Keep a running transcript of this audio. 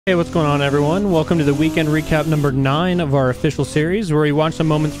Hey, what's going on, everyone? Welcome to the weekend recap number 9 of our official series, where we watch some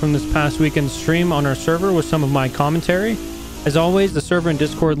moments from this past weekend's stream on our server with some of my commentary. As always, the server and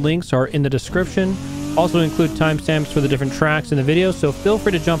Discord links are in the description. Also include timestamps for the different tracks in the video, so feel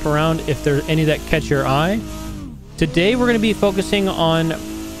free to jump around if there are any that catch your eye. Today, we're going to be focusing on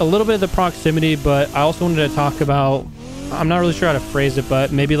a little bit of the proximity, but I also wanted to talk about, I'm not really sure how to phrase it,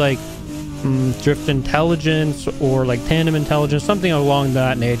 but maybe like drift intelligence or like tandem intelligence, something along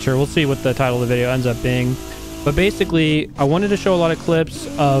that nature. We'll see what the title of the video ends up being. But basically, I wanted to show a lot of clips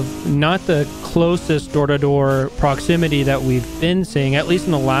of not the closest door-to-door proximity that we've been seeing, at least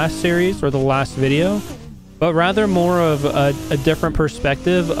in the last series or the last video, but rather more of a different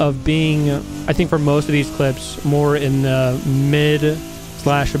perspective of being, I think for most of these clips, more in the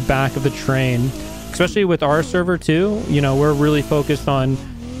mid/back of the train. Especially with our server too, you know, we're really focused on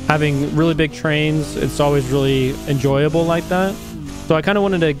having really big trains. It's always really enjoyable like that. So I kind of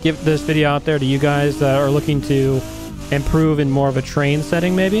wanted to give this video out there to you guys that are looking to improve in more of a train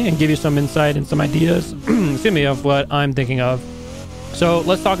setting maybe, and give you some insight and some ideas excuse me, of what I'm thinking of. So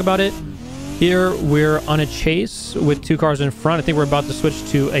let's talk about it. Here we're on a chase with 2 cars in front. I think we're about to switch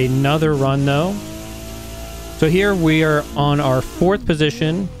to another run though. So here we are on our 4th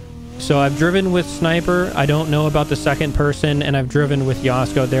position. So I've driven with Sniper. I don't know about the second person, and I've driven with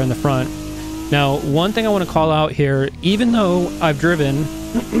Yasko there in the front. Now, one thing I want to call out here, even though I've driven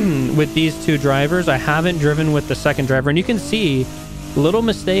with these 2 drivers, I haven't driven with the second driver. And you can see little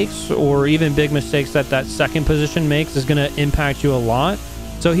mistakes or even big mistakes that that second position makes is going to impact you a lot.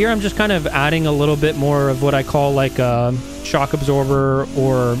 So here I'm just kind of adding a little bit more of what I call like a shock absorber,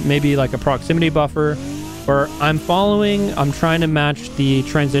 or maybe like a proximity buffer, where I'm trying to match the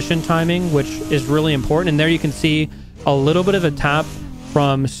transition timing, which is really important. And there you can see a little bit of a tap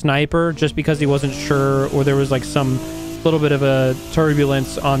from Sniper just because he wasn't sure, or there was like some little bit of a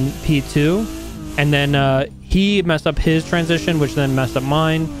turbulence on P2. And then he messed up his transition, which then messed up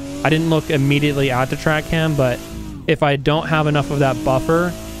mine. I didn't look immediately at the track cam, but if I don't have enough of that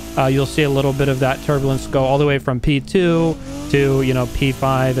buffer, you'll see a little bit of that turbulence go all the way from P2 to, you know,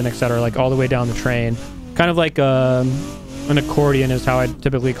 P5 and etc., like all the way down the train. Kind of like an accordion is how I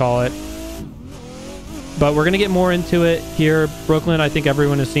typically call it. But we're going to get more into it here. Brooklyn, I think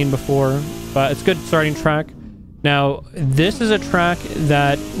everyone has seen before, but it's a good starting track. Now, this is a track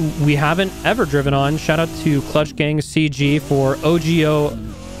that we haven't ever driven on. Shout out to Clutch Gang CG for OGO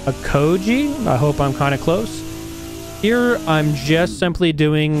Akogi. I hope I'm kind of close. Here, I'm just simply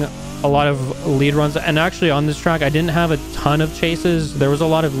doing a lot of lead runs. And actually on this track, I didn't have a ton of chases. There was a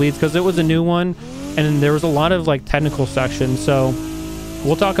lot of leads because it was a new one. And there was a lot of like technical sections. So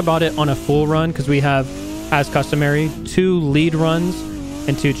we'll talk about it on a full run because we have, as customary, 2 lead runs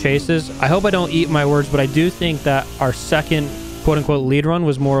and 2 chases. I hope I don't eat my words, but I do think that our second quote-unquote lead run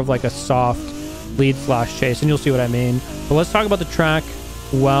was more of like a soft lead/chase, and you'll see what I mean. But let's talk about the track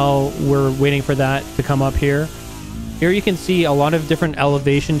while we're waiting for that to come up here. Here you can see a lot of different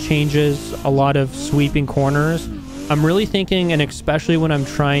elevation changes, a lot of sweeping corners. I'm really thinking, and especially when I'm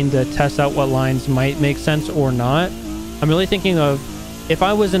trying to test out what lines might make sense or not, I'm really thinking of, if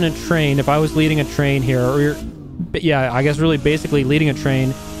I was in a train, if I was leading a train here, or yeah, I guess really basically leading a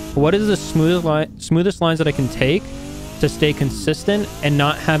train, what is the smoothest lines that I can take to stay consistent and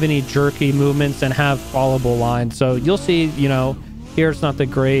not have any jerky movements and have followable lines? So you'll see, you know, here it's not the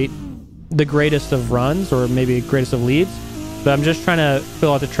greatest of runs, or maybe greatest of leads, but I'm just trying to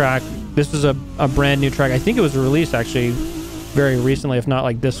fill out the track. This is a brand new track. I think it was released actually very recently, if not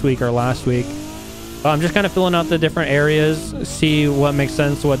like this week or last week. I'm just kind of filling out the different areas, see what makes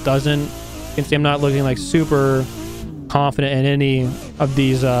sense, what doesn't. You can see I'm not looking like super confident in any of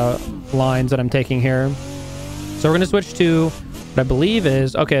these lines that I'm taking here. So we're going to switch to what I believe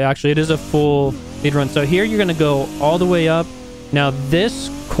is, okay, actually it is a full lead run. So here you're going to go all the way up. Now this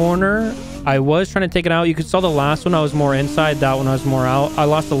corner, I was trying to take it out. You could saw the last one I was more inside, that one I was more out. I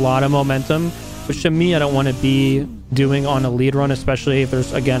lost a lot of momentum, which to me I don't want to be doing on a lead run, especially if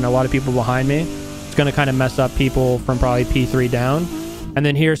there's, again, a lot of people behind me. It's going to kind of mess up people from probably P3 down. And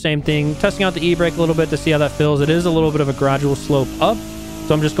then here, same thing, testing out the e-brake a little bit to see how that feels. It is a little bit of a gradual slope up,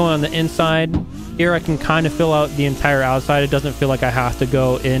 so I'm just going on the inside. Here I can kind of fill out the entire outside. It doesn't feel like I have to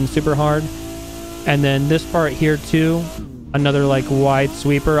go in super hard. And then this part here too, another like wide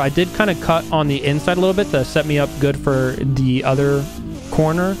sweeper. I did kind of cut on the inside a little bit to set me up good for the other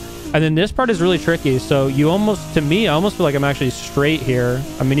corner. And then this part is really tricky. So you almost, to me, I almost feel like I'm actually straight here.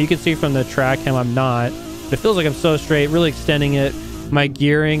 I mean, you can see from the track cam I'm not, but it feels like I'm so straight, really extending it. My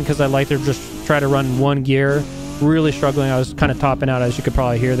gearing, because I like to just try to run one gear, really struggling. I was kind of topping out, as you could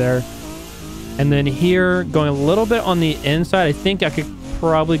probably hear there. And then here, going a little bit on the inside, I think I could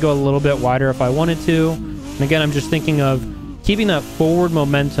probably go a little bit wider if I wanted to. And again, I'm just thinking of keeping that forward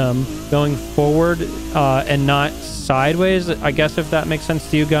momentum going forward and not sideways, I guess, if that makes sense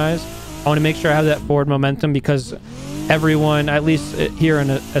to you guys. I want to make sure I have that forward momentum because everyone, at least here in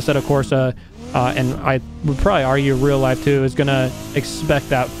Assetto Corsa, and I would probably argue real life too, is going to expect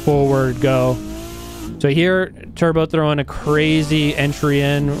that forward go. So here, Turbo throwing a crazy entry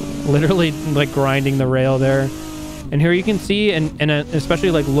in, literally like grinding the rail there. And here you can see, and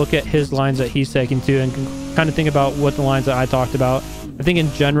especially like look at his lines that he's taking too, and kind of think about what the lines that I talked about. I think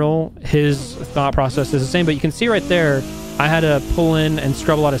in general, his thought process is the same, but you can see right there, I had to pull in and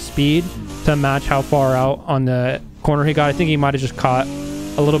scrub a lot of speed to match how far out on the corner he got. I think he might have just caught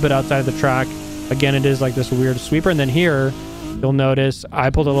a little bit outside of the track. Again, it is like this weird sweeper. And then here, you'll notice I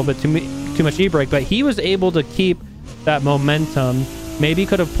pulled a little bit too much e-brake, but he was able to keep that momentum. Maybe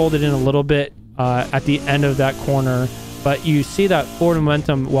could have pulled it in a little bit at the end of that corner, but you see that forward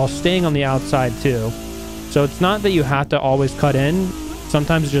momentum while staying on the outside too. So it's not that you have to always cut in.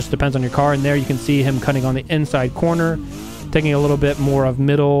 Sometimes it just depends on your car. And there you can see him cutting on the inside corner, taking a little bit more of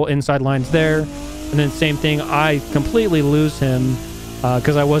middle inside lines there. And then same thing, I completely lose him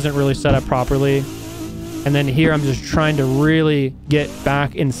because I wasn't really set up properly. And then here I'm just trying to really get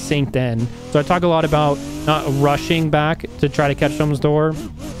back and synced in. So I talk a lot about not rushing back to try to catch someone's door.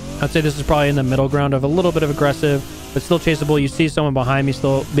 I'd say this is probably in the middle ground of a little bit of aggressive, but still chaseable. You see someone behind me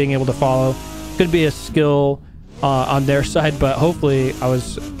still being able to follow. Could be a skill on their side, but hopefully I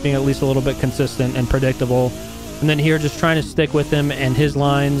was being at least a little bit consistent and predictable. And then here, just trying to stick with him and his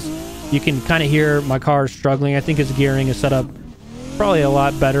lines. You can kind of hear my car struggling. I think his gearing is set up probably a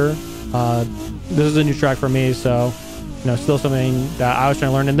lot better. This is a new track for me, so still something that I was trying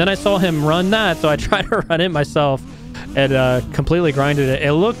to learn. And then I saw him run that, so I tried to run it myself and completely grinded it.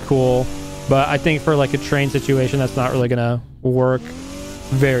 It looked cool, but I think for like a train situation, that's not really gonna work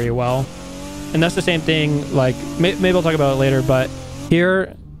very well. And that's the same thing, like maybe I'll talk about it later, but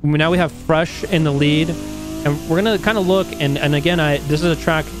here now we have Fresh in the lead, and we're gonna kind of look, and again, this is a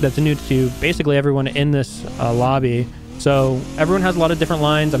track that's new to basically everyone in this lobby. So everyone has a lot of different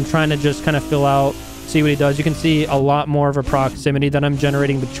lines. I'm trying to just kind of fill out, see what he does. You can see a lot more of a proximity that I'm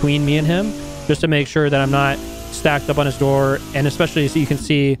generating between me and him, just to make sure that I'm not stacked up on his door. And especially so you can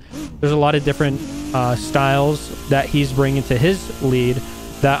see there's a lot of different styles that he's bringing to his lead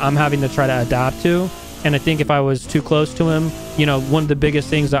that I'm having to try to adapt to. And I think if I was too close to him, one of the biggest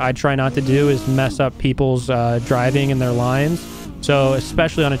things that I try not to do is mess up people's driving and their lines. So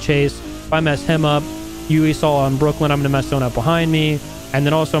especially on a chase, if I mess him up, you saw on Brooklyn, I'm going to mess someone up behind me. And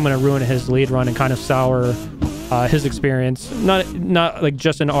then also I'm going to ruin his lead run and kind of sour his experience. Not like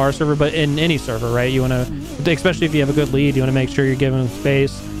just in our server, but in any server, right? You want to, especially if you have a good lead, you want to make sure you're giving him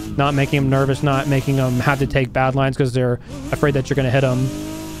space, not making him nervous, not making him have to take bad lines because they're afraid that you're going to hit them.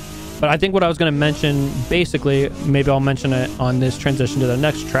 But I think what I was going to mention, basically, maybe I'll mention it on this transition to the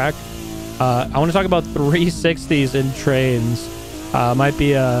next track. I want to talk about 360s in trains. Might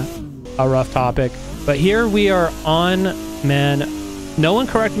be a rough topic. But here we are on, man, no one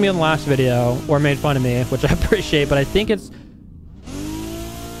corrected me on the last video or made fun of me, which I appreciate, but I think it's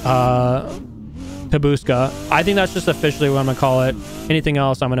Tsubuka. I think that's just officially what I'm going to call it. Anything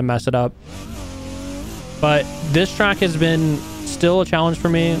else, I'm going to mess it up. But this track has been still a challenge for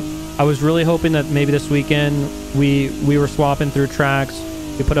me. I was really hoping that maybe this weekend we were swapping through tracks.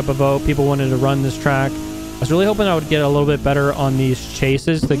 We put up a vote. People wanted to run this track. I was really hoping I would get a little bit better on these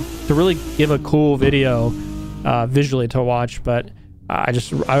chases to really give a cool video visually to watch. But I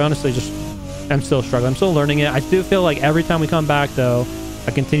honestly just am still struggling. I'm still learning it. I do feel like every time we come back, though,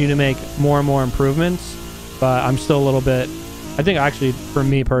 I continue to make more and more improvements. But I'm still a little bit, I think actually for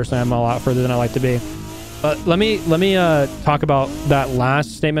me personally, I'm a lot further than I like to be. But let me talk about that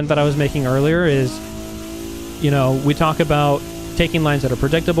last statement that I was making earlier is, we talk about taking lines that are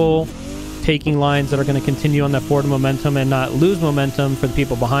predictable, taking lines that are going to continue on that forward momentum and not lose momentum for the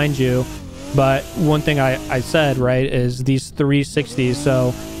people behind you. But one thing I said, right, is these 360s.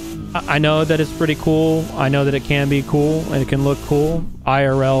 So I know that it's pretty cool. I know that it can be cool and it can look cool,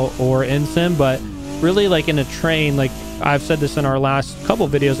 IRL or in sim, but really like in a train, like I've said this in our last couple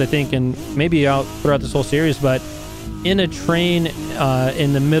videos, I think, and maybe out throughout this whole series, but in a train,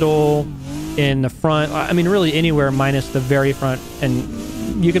 in the middle, in the front, I mean, really anywhere minus the very front,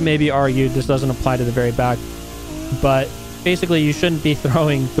 and you could maybe argue this doesn't apply to the very back, but basically you shouldn't be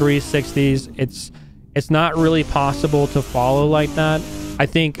throwing 360s. It's not really possible to follow like that. I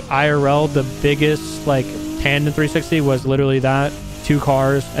think IRL, the biggest like tandem 360 was literally that, 2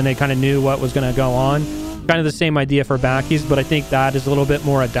 cars, and they kind of knew what was going to go on. Kind of the same idea for backies, but I think that is a little bit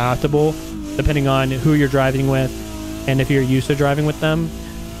more adaptable depending on who you're driving with, and if you're used to driving with them.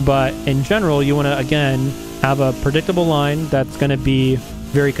 But in general, you want to, again, have a predictable line that's going to be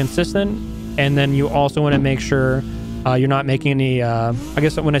very consistent. And then you also want to make sure you're not making any, I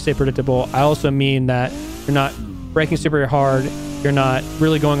guess when I say predictable, I also mean that you're not braking super hard, you're not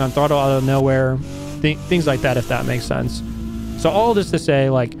really going on throttle out of nowhere, things like that, if that makes sense. So all this to say,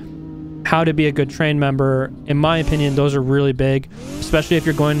 like, how to be a good train member, in my opinion, those are really big, especially if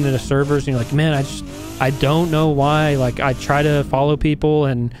you're going into the servers and you're like, man, I don't know why, like, I try to follow people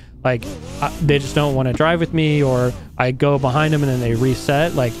and like they just don't want to drive with me, or I go behind them and then they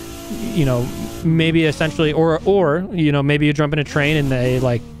reset, like, you know, maybe essentially, or you know, maybe you jump in a train and they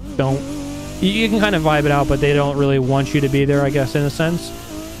like don't, you can kind of vibe it out, but they don't really want you to be there, I guess, in a sense.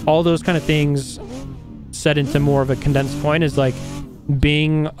 All those kind of things set into more of a condensed point is like,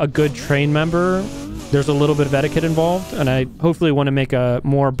 being a good train member, there's a little bit of etiquette involved, and I hopefully want to make a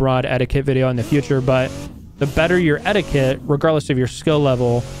more broad etiquette video in the future. But the better your etiquette, regardless of your skill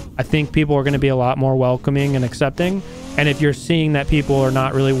level, I think people are going to be a lot more welcoming and accepting. And if you're seeing that people are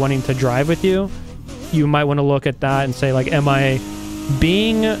not really wanting to drive with you, you might want to look at that and say, like, am I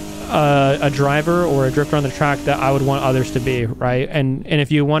being a driver or a drifter on the track that I would want others to be, right? And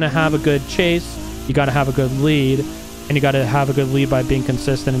if you want to have a good chase, you got to have a good lead. And you got to have a good lead by being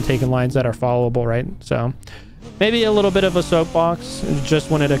consistent and taking lines that are followable, right? So maybe a little bit of a soapbox. Just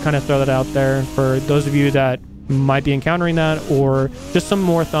wanted to kind of throw that out there for those of you that might be encountering that, or just some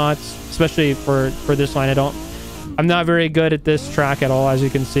more thoughts, especially for this line. I'm not very good at this track at all, as you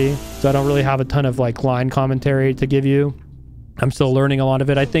can see. So I don't really have a ton of like line commentary to give you. I'm still learning a lot of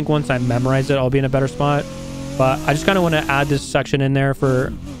it. I think once I memorize it, I'll be in a better spot. But I just kind of want to add this section in there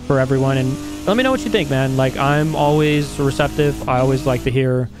for everyone, and let me know what you think, man. Like, I'm always receptive. I always like to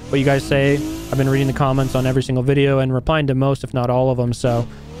hear what you guys say. I've been reading the comments on every single video and replying to most, if not all of them. So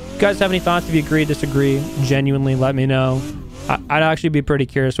if you guys have any thoughts, if you agree, disagree, genuinely let me know. I'd actually be pretty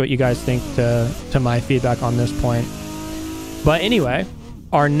curious what you guys think to my feedback on this point. But anyway,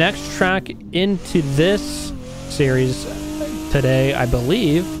 our next track into this series today, I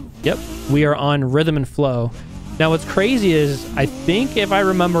believe, yep, we are on Rythem N Flow. Now, what's crazy is, I think if I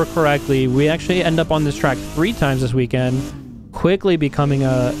remember correctly, we actually end up on this track 3 times this weekend, quickly becoming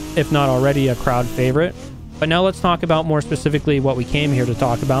if not already, a crowd favorite. But now let's talk about more specifically what we came here to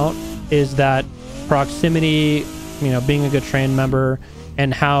talk about, is that proximity, you know, being a good train member,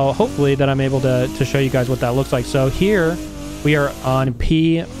 and how hopefully that I'm able to show you guys what that looks like. So here we are on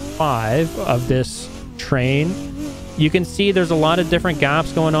P5 of this train. You can see there's a lot of different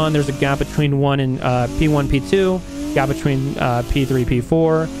gaps going on. There's a gap between P1, P2, gap between P3,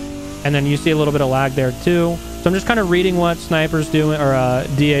 P4, and then you see a little bit of lag there too. So I'm just kind of reading what Sniper's doing, or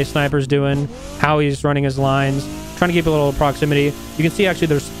DA Sniper's doing, how he's running his lines, trying to keep a little proximity. You can see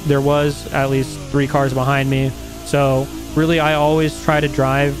actually there was at least 3 cars behind me. So really, I always try to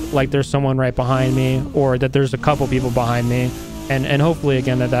drive like there's someone right behind me, or that there's a couple people behind me, and hopefully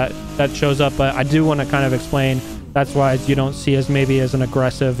again that shows up. But I do want to kind of explain. That's why you don't see as maybe as an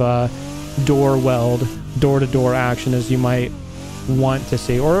aggressive door-to-door action as you might want to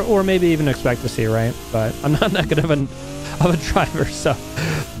see, or maybe even expect to see, right? But I'm not that good of a driver, so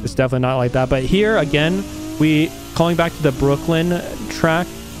it's definitely not like that. But here again, calling back to the Brooklyn track,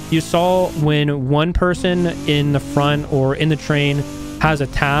 you saw when one person in the front or in the train has a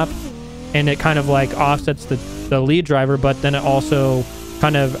tap, and it kind of like offsets the lead driver, but then it also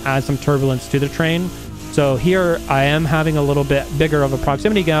kind of adds some turbulence to the train. So here I am having a little bit bigger of a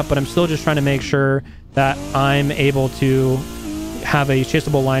proximity gap, but I'm still just trying to make sure that I'm able to have a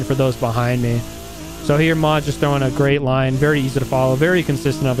chaseable line for those behind me. So here Mod's just throwing a great line, very easy to follow, very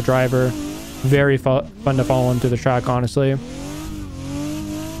consistent of a driver, very fun to follow him through the track, honestly.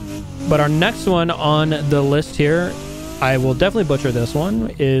 But our next one on the list here, I will definitely butcher this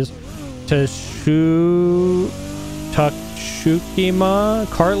one, is Tokushima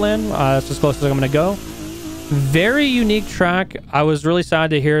Kartland. That's as close as I'm going to go. Very unique track. I was really sad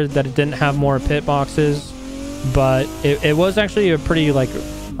to hear that it didn't have more pit boxes, but it was actually a pretty like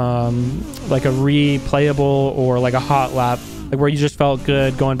a replayable, or like a hot lap, like where you just felt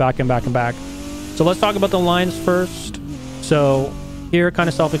good going back and back and back. So let's talk about the lines first. So here, kind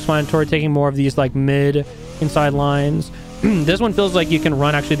of self-explanatory, taking more of these like mid inside lines. This one feels like you can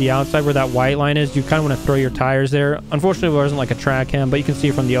run actually the outside where that white line is. You kind of want to throw your tires there. Unfortunately, it wasn't like a track cam, but you can see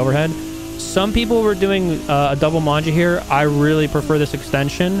it from the overhead. Some people were doing a double manja here. I really prefer this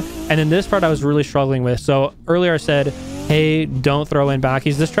extension. And in this part, I was really struggling with. So earlier I said, hey, don't throw in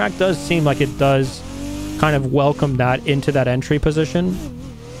backies. This track does seem like it does kind of welcome that into that entry position.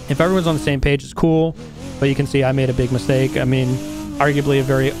 If everyone's on the same page, it's cool. But you can see I made a big mistake. I mean, arguably a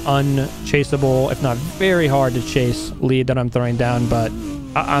very unchaseable, if not very hard to chase lead that I'm throwing down, but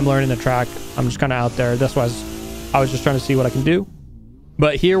I'm learning the track. I'm just kind of out there. That's why I was just trying to see what I can do.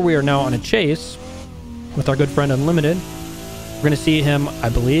 But here we are now on a chase with our good friend Unlimited. We're going to see him, I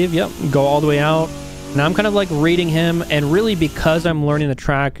believe, yep, go all the way out. Now I'm kind of like reading him, and really because I'm learning the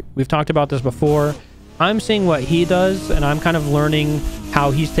track, we've talked about this before, I'm seeing what he does, and I'm kind of learning how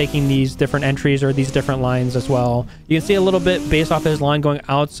he's taking these different entries or these different lines as well. You can see a little bit based off his line going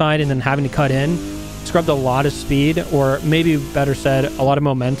outside and then having to cut in. Scrubbed a lot of speed, or maybe better said, a lot of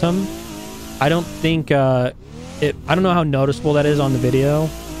momentum. I don't think, I don't know how noticeable that is on the video,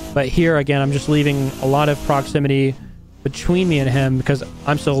 but here again, I'm just leaving a lot of proximity between me and him because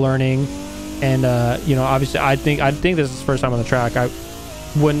I'm still learning. And, you know, obviously I think this is the first time on the track. I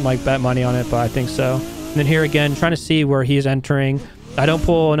wouldn't like bet money on it, but I think so. And then here again, trying to see where he's entering. I don't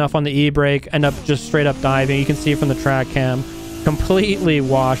pull enough on the e-brake, end up just straight up diving. You can see from the track cam, completely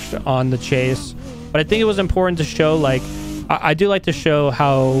washed on the chase. But I think it was important to show, like, I do like to show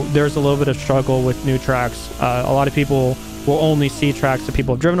how there's a little bit of struggle with new tracks. A lot of people will only see tracks that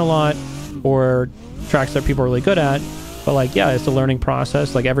people have driven a lot or tracks that people are really good at. But like, yeah, it's a learning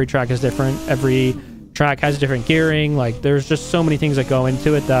process. Like every track is different. Every track has different gearing. Like there's just so many things that go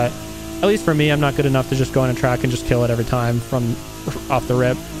into it that, at least for me, I'm not good enough to just go on a track and just kill it every time from off the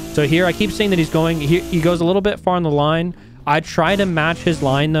rip. So here I keep seeing that he's going, he goes a little bit far on the line. I try to match his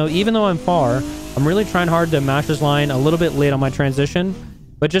line though, even though I'm far. I'm really trying hard to match his line a little bit late on my transition,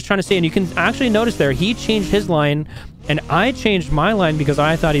 but just trying to see. And you can actually notice there, he changed his line and I changed my line because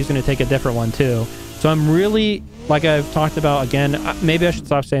I thought he was going to take a different one too. So I'm really, like I've talked about again, maybe I should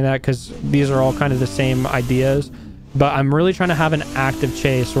stop saying that because these are all kind of the same ideas, but I'm really trying to have an active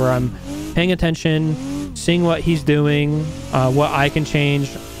chase where I'm paying attention, seeing what he's doing, what I can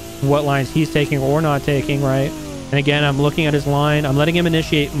change, what lines he's taking or not taking, right? And again, I'm looking at his line. I'm letting him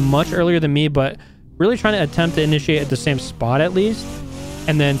initiate much earlier than me, but really trying to attempt to initiate at the same spot at least,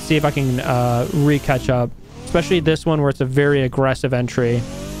 and then see if I can re-catch up, especially this one where it's a very aggressive entry.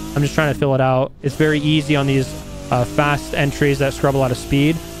 I'm just trying to fill it out. It's very easy on these fast entries that scrub a lot of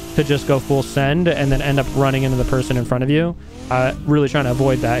speed to just go full send and then end up running into the person in front of you. Really trying to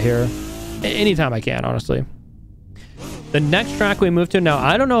avoid that here anytime I can, honestly. The next track we move to now,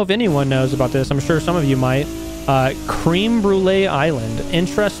 I don't know if anyone knows about this. I'm sure some of you might. Creme Brulee Island.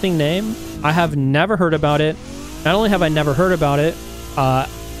 Interesting name. I have never heard about it. Not only have I never heard about it,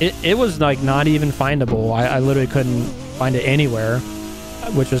 it was like not even findable. I literally couldn't find it anywhere,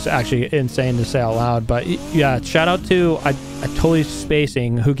 which was actually insane to say out loud. But yeah, shout out to I totally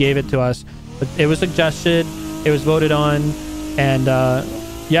spacing who gave it to us. But it was suggested, it was voted on, and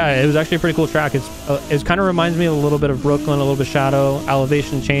yeah, it was actually a pretty cool track. It kind of reminds me a little bit of Brooklyn, a little bit Shadow,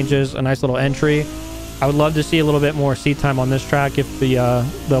 elevation changes, a nice little entry. I would love to see a little bit more seat time on this track if the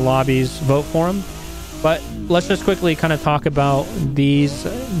lobbies vote for him. But let's just quickly kind of talk about these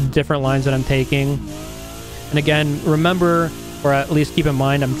different lines that I'm taking. And again, remember, or at least keep in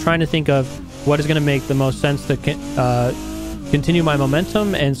mind, I'm trying to think of what is going to make the most sense to continue my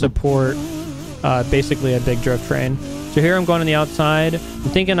momentum and support basically a big drift train. So here I'm going on the outside. I'm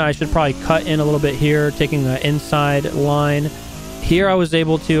thinking I should probably cut in a little bit here, taking the inside line. Here I was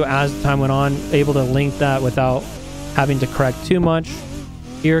able to, as the time went on, able to link that without having to correct too much.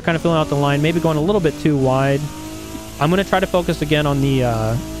 Here, kind of filling out the line, maybe going a little bit too wide. I'm going to try to focus again on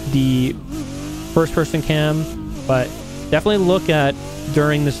the first-person cam, but definitely look at,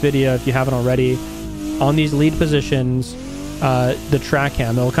 during this video, if you haven't already, on these lead positions, the track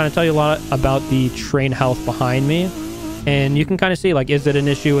cam. It'll kind of tell you a lot about the train health behind me. And you can kind of see, like, is it an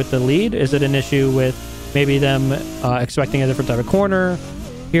issue with the lead? Is it an issue with maybe them expecting a different type of corner?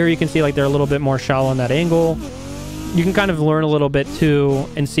 Here you can see, like, they're a little bit more shallow on that angle. You can kind of learn a little bit, too,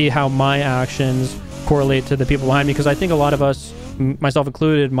 and see how my actions correlate to the people behind me. Because I think a lot of us, myself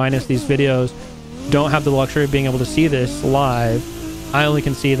included, minus these videos, don't have the luxury of being able to see this live. I only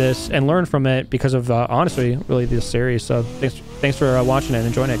can see this and learn from it because of, honestly, really this series. So thanks for watching it and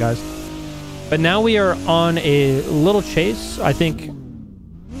enjoying it, guys. But now we are on a little chase. I think,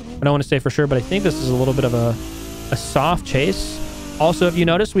 I don't want to say for sure, but I think this is a little bit of a soft chase. Also, if you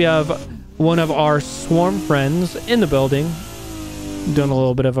notice, we have one of our swarm friends in the building doing a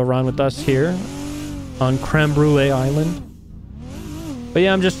little bit of a run with us here on Creme Brulee Island. But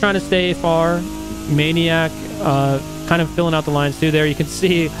yeah, I'm just trying to stay far. Maniac, kind of filling out the lines too there. You can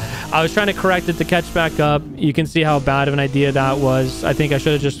see I was trying to correct it to catch back up. You can see how bad of an idea that was. I think I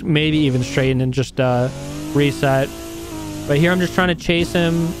should have just maybe even straightened and just reset. But here I'm just trying to chase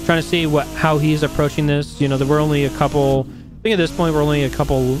him, trying to see how he's approaching this. You know, we're only a couple, I think at this point we're only a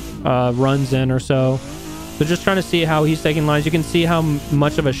couple runs in or so. So just trying to see how he's taking lines. You can see how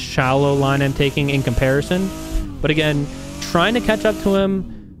much of a shallow line I'm taking in comparison. But again, trying to catch up to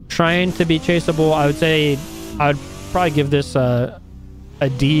him, trying to be chaseable. I would say I would probably give this a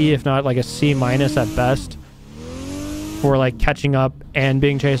D, if not like a C minus at best, for like catching up and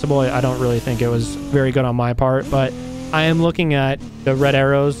being chaseable. I don't really think it was very good on my part, but I am looking at the red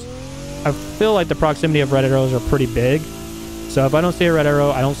arrows. I feel like the proximity of red arrows are pretty big. So if I don't see a red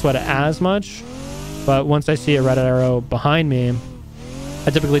arrow, I don't sweat it as much. But once I see a red arrow behind me,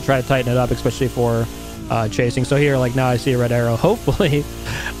 I typically try to tighten it up, especially for chasing. So here, like now I see a red arrow. Hopefully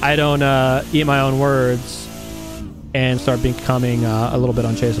I don't eat my own words and start becoming a little bit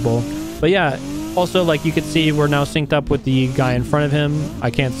unchaseable. But yeah, also like you could see we're now synced up with the guy in front of him. I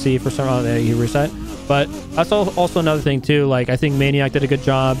can't see for some reason, he reset. But that's also another thing too. Like I think Maniac did a good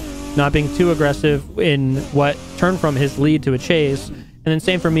job not being too aggressive in what turned from his lead to a chase. And then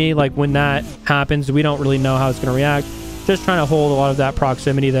same for me, like when that happens, we don't really know how it's going to react. Just trying to hold a lot of that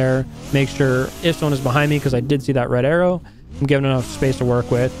proximity there. Make sure if someone is behind me, because I did see that red arrow, I'm given enough space to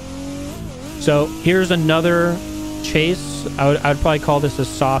work with. So here's another chase. I would probably call this a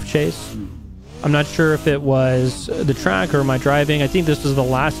soft chase. I'm not sure if it was the track or my driving. I think this is the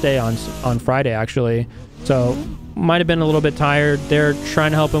last day on Friday, actually. So might have been a little bit tired. They're trying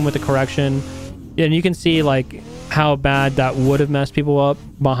to help him with the correction. And you can see like how bad that would have messed people up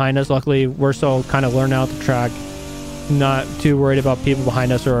behind us. Luckily, we're still kind of learning out the track. Not too worried about people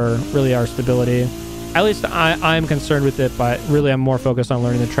behind us or really our stability. At least I'm concerned with it, but really I'm more focused on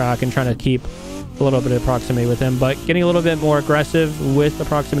learning the track and trying to keep a little bit of proximity with him. But getting a little bit more aggressive with the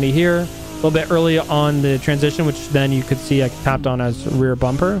proximity here. A little bit early on the transition, which then you could see I tapped on as rear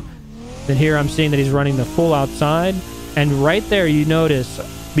bumper. Then here I'm seeing that he's running the full outside. And right there you notice,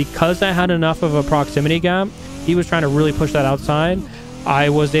 because I had enough of a proximity gap, he was trying to really push that outside. I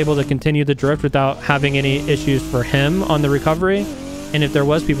was able to continue the drift without having any issues for him on the recovery. And if there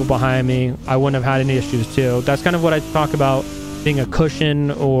was people behind me, I wouldn't have had any issues too. That's kind of what I talk about being a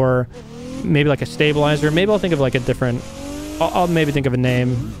cushion or maybe like a stabilizer. Maybe I'll think of like a different, I'll maybe think of a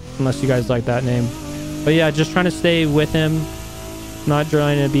name, unless you guys like that name. But yeah, just trying to stay with him. Not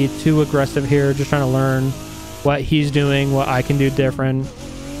trying to be too aggressive here. Just trying to learn what he's doing, what I can do different.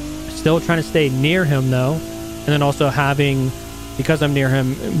 Still trying to stay near him though. And then also having, because I'm near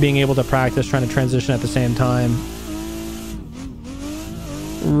him, being able to practice trying to transition at the same time.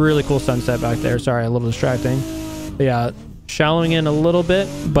 Really cool sunset back there. Sorry, a little distracting. But yeah, shallowing in a little bit,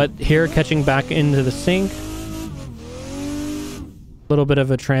 but here catching back into the sink. A little bit of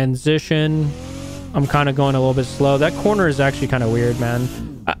a transition. I'm kind of going a little bit slow. That corner is actually kind of weird, man.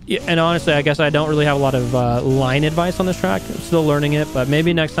 And honestly, I guess I don't really have a lot of line advice on this track. I'm still learning it, but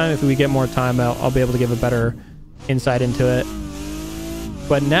maybe next time if we get more time, I'll be able to give a better insight into it.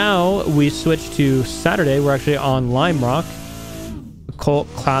 But now we switch to Saturday. We're actually on Lime Rock, a cult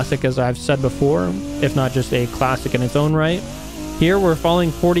classic, as I've said before, if not just a classic in its own right. Here we're following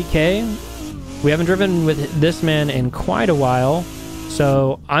 40K. We haven't driven with this man in quite a while,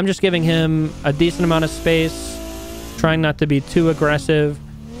 so I'm just giving him a decent amount of space, trying not to be too aggressive.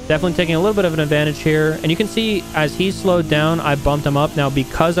 Definitely taking a little bit of an advantage here. And you can see as he slowed down, I bumped him up. Now,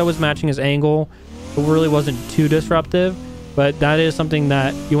 because I was matching his angle, it really wasn't too disruptive. But that is something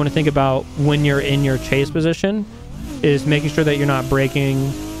that you want to think about when you're in your chase position, is making sure that you're not braking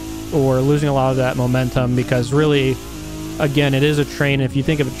or losing a lot of that momentum, because really, again, it is a train. If you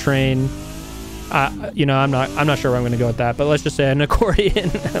think of a train, you know, I'm not sure where I'm going to go with that, but let's just say an accordion.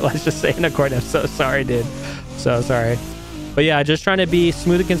 Let's just say an accordion. I'm so sorry, dude. So sorry. But yeah, just trying to be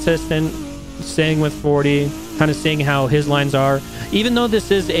smooth and consistent, staying with 40, kind of seeing how his lines are. Even though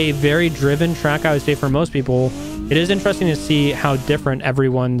this is a very driven track, I would say for most people, it is interesting to see how different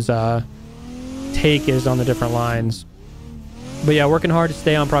everyone's take is on the different lines. But yeah, working hard to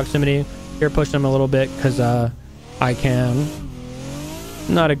stay on proximity. Here, pushing him a little bit because I can.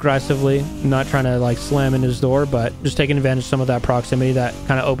 Not aggressively, not trying to like slam in his door, but just taking advantage of some of that proximity that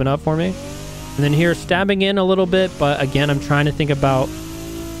kind of opened up for me. And then here, stabbing in a little bit, but again, I'm trying to think about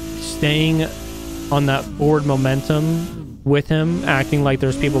staying on that forward momentum with him, acting like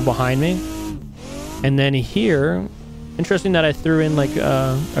there's people behind me. And then here, interesting that I threw in like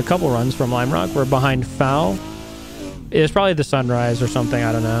a couple runs from Lime Rock. We're behind Foul. It's probably the sunrise or something.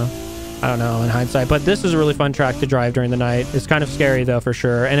 I don't know in hindsight, but this is a really fun track to drive during the night. It's kind of scary though, for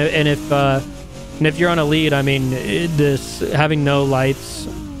sure. And if you're on a lead, I mean, this having no lights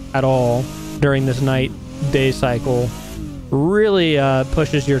at all during this night day cycle really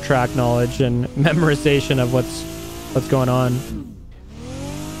pushes your track knowledge and memorization of what's going on.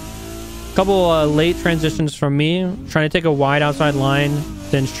 Couple late transitions from me, trying to take a wide outside line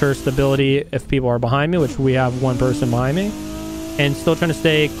to ensure stability if people are behind me, which we have one person behind me, and still trying to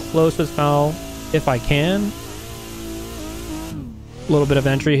stay close with foul if I can. A little bit of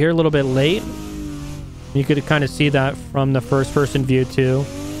entry here, a little bit late. You could kind of see that from the first person view too.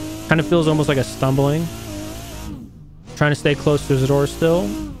 Kind of feels almost like a stumbling. Trying to stay close to his door still.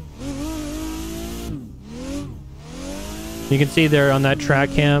 You can see there on that track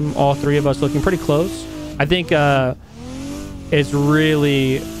cam, all three of us looking pretty close. I think it's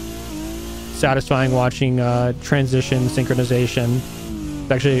really satisfying watching transition synchronization.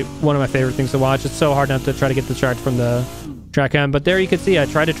 It's actually one of my favorite things to watch. It's so hard not to try to get distracted from the track cam. But there you can see I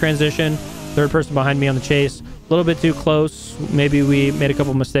tried to transition. Third person behind me on the chase. A little bit too close. Maybe we made a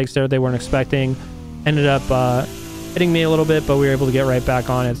couple mistakes there they weren't expecting. Ended up hitting me a little bit, but we were able to get right back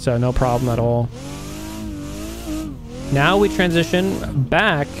on it, so no problem at all. Now we transition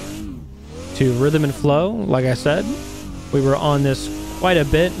back to Rythem N Flow. Like I said, we were on this quite a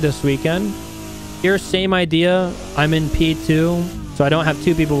bit this weekend. Here, same idea. I'm in P2, so I don't have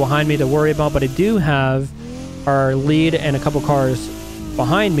two people behind me to worry about, but I do have our lead and a couple cars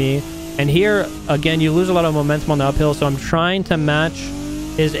behind me. And here, again, you lose a lot of momentum on the uphill, so I'm trying to match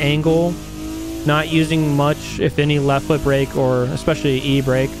his angle, not using much, if any, left foot brake or especially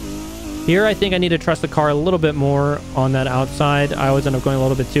E-brake. Here, I think I need to trust the car a little bit more on that outside. I always end up going a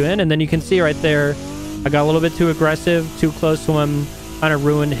little bit too in. And then you can see right there, I got a little bit too aggressive, too close to him, kind of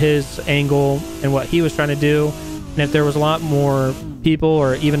ruined his angle and what he was trying to do. And if there was a lot more people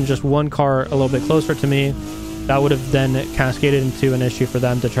or even just one car a little bit closer to me, that would have then cascaded into an issue for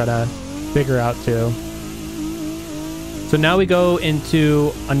them to try to figure out too. So now we go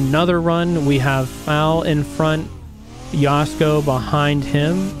into another run. We have Foul in front, Yasko behind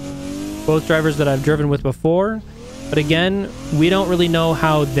him. Both drivers that I've driven with before. But again, we don't really know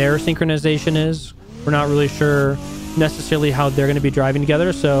how their synchronization is. We're not really sure necessarily how they're going to be driving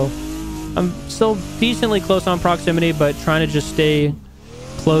together. So I'm still decently close on proximity, but trying to just stay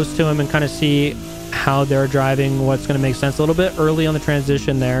close to him and kind of see how they're driving, what's going to make sense. A little bit early on the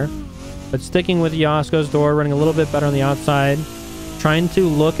transition there. But sticking with Yasko's door, running a little bit better on the outside. Trying to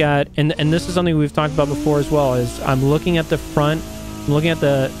look at, and this is something we've talked about before as well, is I'm looking at the front. I'm looking at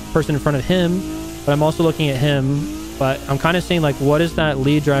the person in front of him, but I'm also looking at him. But I'm kind of saying, like, what is that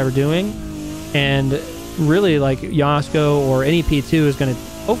lead driver doing? And really, like, Yasko or any P2 is going to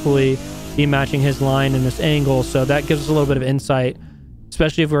hopefully be matching his line in this angle. So that gives us a little bit of insight,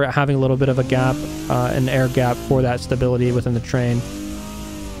 especially if we're having a little bit of a gap, an air gap for that stability within the train.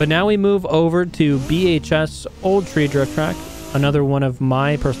 But now we move over to BHS Old Tree Drift Track, another one of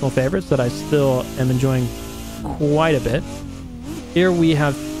my personal favorites that I still am enjoying quite a bit. Here we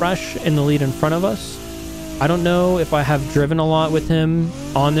have Fresh in the lead in front of us. I don't know if I have driven a lot with him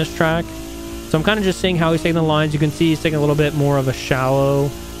on this track, so I'm kind of just seeing how he's taking the lines. You can see he's taking a little bit more of a shallow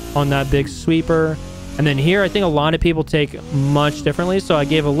on that big sweeper. And then here, I think a lot of people take much differently, so I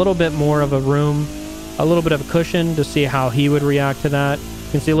gave a little bit more of a room, a little bit of a cushion to see how he would react to that.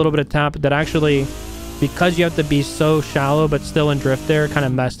 You can see a little bit of tap that actually, because you have to be so shallow but still in drift there, kind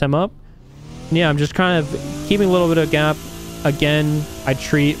of messed him up. And yeah, I'm just kind of keeping a little bit of gap. Again, I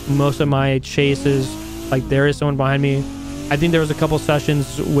treat most of my chases like there is someone behind me. I think there was a couple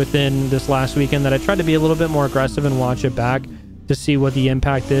sessions within this last weekend that I tried to be a little bit more aggressive and watch it back to see what the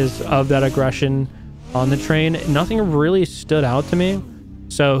impact is of that aggression on the train. Nothing really stood out to me.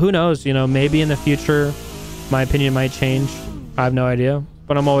 So who knows, you know, maybe in the future, my opinion might change. I have no idea,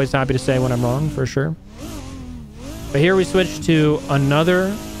 but I'm always happy to say when I'm wrong, for sure. But here we switch to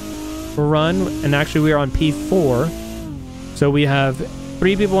another run, and actually we are on P4. So we have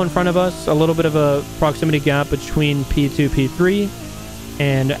three people in front of us, a little bit of a proximity gap between P2, P3.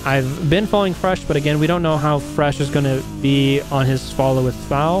 And I've been following Fresh, but again, we don't know how Fresh is going to be on his follow with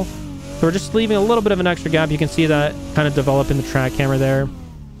Foul. So we're just leaving a little bit of an extra gap. You can see that kind of develop in the track camera there.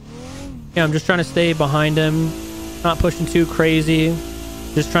 Yeah, I'm just trying to stay behind him, not pushing too crazy.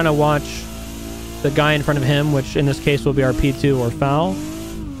 Just trying to watch the guy in front of him, which in this case will be our P2 or Foul.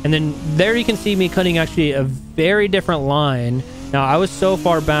 And then there you can see me cutting actually a very different line. Now, I was so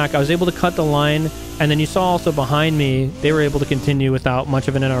far back, I was able to cut the line, and then you saw also behind me, they were able to continue without much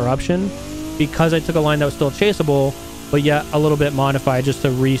of an interruption because I took a line that was still chaseable, but yet a little bit modified just to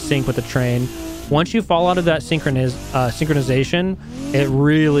resync with the train. Once you fall out of that synchronization, it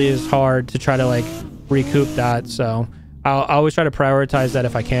really is hard to try to like recoup that. So I'll always try to prioritize that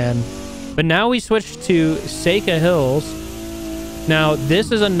if I can. But now we switch to Sekia Hills. Now,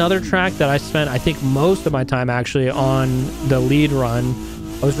 this is another track that I spent, I think, most of my time actually on the lead run.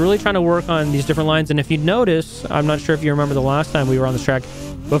 I was really trying to work on these different lines. And if you notice, I'm not sure if you remember the last time we were on this track,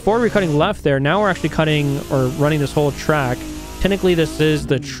 before we were cutting left there, now we're actually cutting or running this whole track. Technically, this is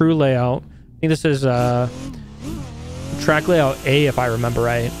the true layout. I think this is track layout A, if I remember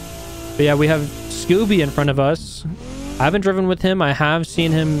right. But yeah, we have Scooby in front of us. I haven't driven with him. I have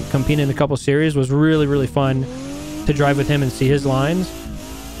seen him compete in a couple series. It was really, really fun to drive with him and see his lines.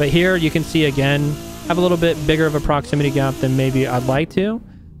 But here you can see again, have a little bit bigger of a proximity gap than maybe I'd like to.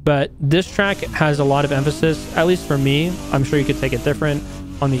 But this track has a lot of emphasis, at least for me. I'm sure you could take it different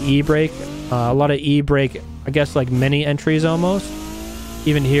on the e-brake. A lot of e-brake, I guess, like mini entries almost.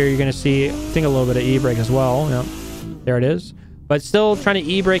 Even here, you're going to see, I think, a little bit of e-brake as well. Yep. There it is. But still trying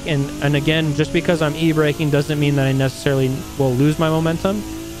to e-brake, and again, just because I'm e-braking doesn't mean that I necessarily will lose my momentum.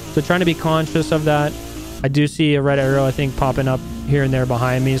 So trying to be conscious of that. I do see a red arrow, I think, popping up here and there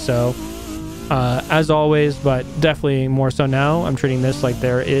behind me. So as always, but definitely more so now, I'm treating this like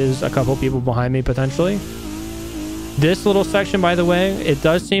there is a couple people behind me potentially. This little section, by the way, it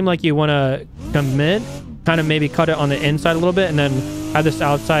does seem like you want to commit, kind of maybe cut it on the inside a little bit, and then have this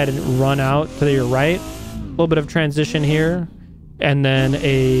outside and run out to your right. A little bit of transition here, and then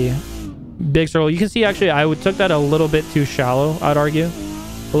a big circle. You can see, actually, I took that a little bit too shallow, I'd argue.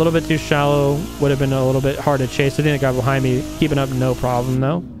 A little bit too shallow, would have been a little bit hard to chase. I think the guy behind me keeping up no problem,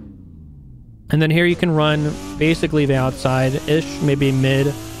 though. And then here you can run basically the outside-ish, maybe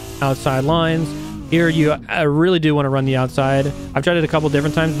mid-outside lines. Here I really do want to run the outside. I've tried it a couple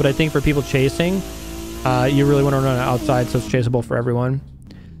different times, but I think for people chasing, you really want to run it outside so it's chaseable for everyone.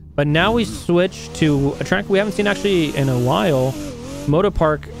 But now we switch to a track we haven't seen actually in a while,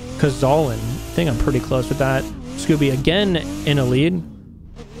 Motopark Koszalin. I think I'm pretty close with that. Scooby again in a lead.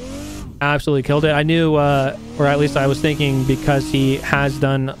 Absolutely killed it. I knew, or at least I was thinking, because he has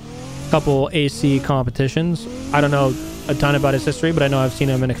done a couple AC competitions. I don't know a ton about his history, but I know I've seen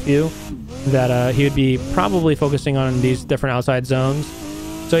him in a few, that he would be probably focusing on these different outside zones.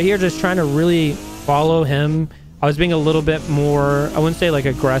 So here, just trying to really follow him. I was being a little bit more, I wouldn't say like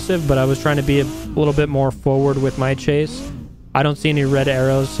aggressive, but I was trying to be a little bit more forward with my chase. I don't see any red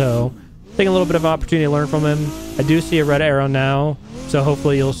arrows, so taking a little bit of opportunity to learn from him. I do see a red arrow now, so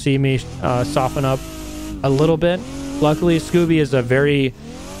hopefully you'll see me soften up a little bit. Luckily, Scooby is a very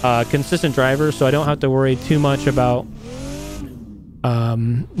consistent driver, so I don't have to worry too much about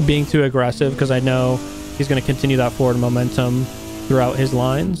being too aggressive, because I know he's going to continue that forward momentum throughout his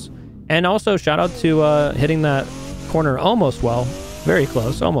lines. And also shout out to hitting that corner almost well. Very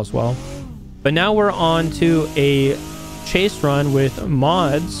close, almost well. But now we're on to a chase run with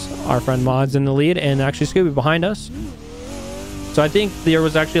Mods, our friend Mods in the lead, and actually Scooby behind us. So I think there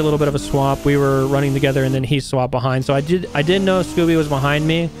was actually a little bit of a swap. We were running together and then he swapped behind. So I did know Scooby was behind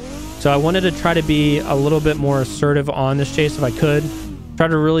me. So I wanted to try to be a little bit more assertive on this chase if I could. Try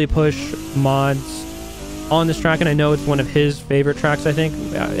to really push Mods on this track, and I know it's one of his favorite tracks, I think,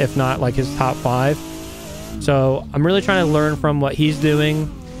 if not like his top 5. So I'm really trying to learn from what he's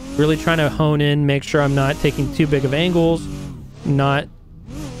doing, really trying to hone in, make sure I'm not taking too big of angles, not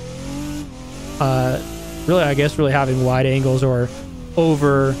really, I guess, really having wide angles or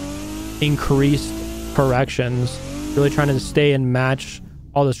over increased corrections. Really trying to stay and match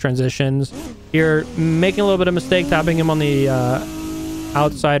all those transitions. Here, making a little bit of mistake, tapping him on the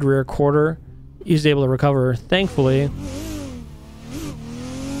outside rear quarter. He's able to recover, thankfully.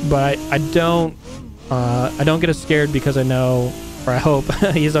 But I don't get scared, because I know, or I hope,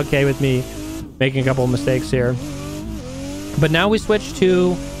 he's okay with me making a couple of mistakes here. But now we switch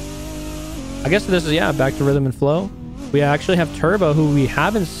to, I guess this is, yeah, back to Rythem N Flow. We actually have Turbo, who we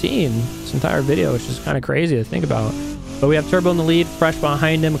haven't seen this entire video, which is kind of crazy to think about. But we have Turbo in the lead, fresh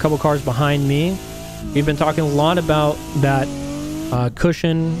behind him, a couple cars behind me. We've been talking a lot about that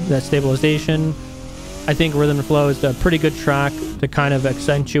cushion, that stabilization. I think Rythem N Flow is a pretty good track to kind of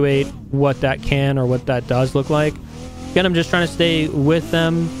accentuate what that can or what that does look like. Again, I'm just trying to stay with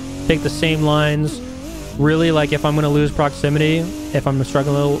them, take the same lines. Really, like, if I'm going to lose proximity, if I'm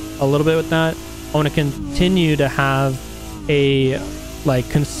struggling a little bit with that, I want to continue to have a like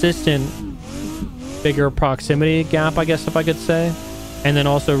consistent bigger proximity gap, I guess, if I could say. And then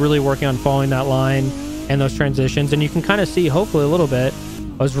also really working on following that line and those transitions. And you can kind of see, hopefully a little bit,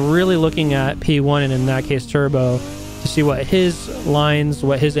 I was really looking at P1, and in that case Turbo, to see what his lines,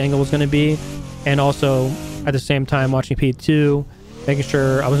 what his angle was going to be. And also at the same time watching P2, making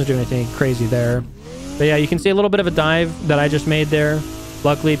sure I wasn't doing anything crazy there. But yeah, you can see a little bit of a dive that I just made there.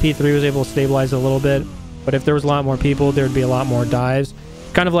 Luckily, P3 was able to stabilize a little bit. But if there was a lot more people, there would be a lot more dives.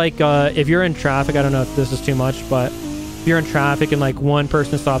 Kind of like if you're in traffic, I don't know if this is too much, but if you're in traffic and like one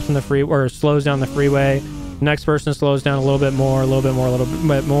person stops in the freeway or slows down the freeway, Next person slows down a little bit more, a little bit more, a little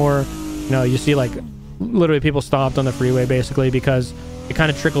bit more. You know, you see like literally people stopped on the freeway basically because it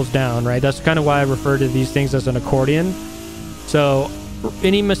kind of trickles down, right? That's kind of why I refer to these things as an accordion. So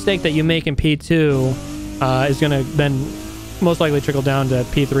any mistake that you make in P2 is going to then most likely trickle down to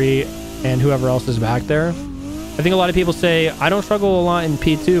P3 and whoever else is back there. I think a lot of people say, I don't struggle a lot in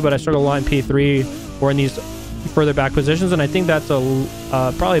P2, but I struggle a lot in P3 or in these further back positions, and I think that's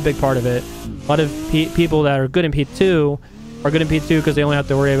probably a big part of it. A lot of people that are good in P2 are good in P2 because they only have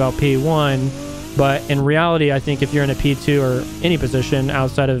to worry about P1, but in reality, I think if you're in a P2 or any position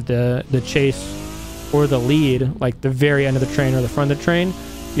outside of the chase or the lead, like the very end of the train or the front of the train,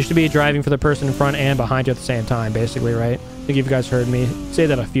 you should be driving for the person in front and behind you at the same time, basically, right? I think you guys heard me say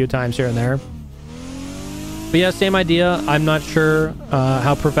that a few times here and there. But yeah, same idea. I'm not sure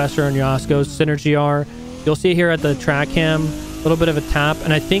how Professor and Yasko's synergy are. You'll see here at the track cam, a little bit of a tap,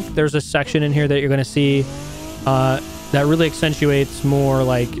 and I think there's a section in here that you're going to see that really accentuates more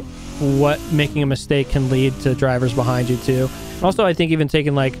like what making a mistake can lead to drivers behind you too. Also, I think even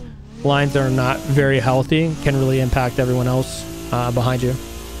taking like lines that are not very healthy can really impact everyone else behind you.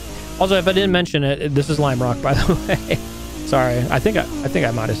 Also, if I didn't mention it, this is Lime Rock, by the way. Sorry, I think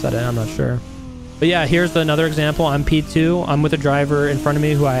I might have said it. I'm not sure. But yeah, here's another example. I'm P2. I'm with a driver in front of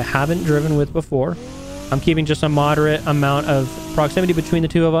me who I haven't driven with before. I'm keeping just a moderate amount of proximity between the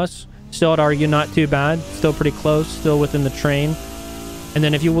two of us. Still, I'd argue not too bad. Still pretty close. Still within the train. And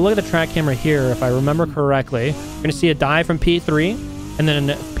then if you look at the track camera here, if I remember correctly, you're going to see a dive from P3. And then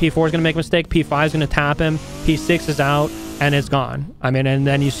P4 is going to make a mistake. P5 is going to tap him. P6 is out. And it's gone. I mean, and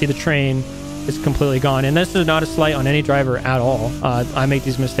then you see the train is completely gone. And this is not a slight on any driver at all. I make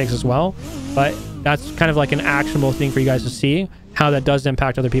these mistakes as well. But that's kind of like an actionable thing for you guys to see, how that does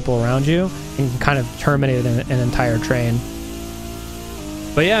impact other people around you and kind of terminate an entire train.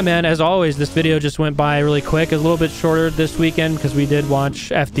 But yeah, man, as always, this video just went by really quick. A little bit shorter this weekend because we did watch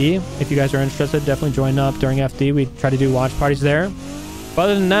FD. If you guys are interested, definitely join up during FD. We try to do watch parties there. But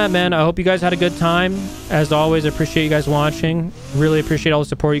other than that, man, I hope you guys had a good time. As always, I appreciate you guys watching. Really appreciate all the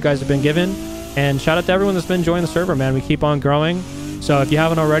support you guys have been given. And shout out to everyone that's been enjoying the server, man. We keep on growing. So if you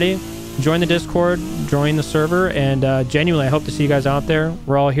haven't already, join the Discord, join the server, and genuinely, I hope to see you guys out there.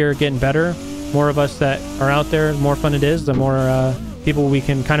 We're all here getting better. More of us that are out there, the more fun it is, the more people we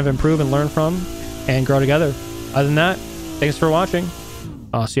can kind of improve and learn from and grow together. Other than that, thanks for watching.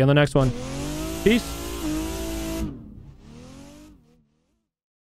 I'll see you on the next one. Peace.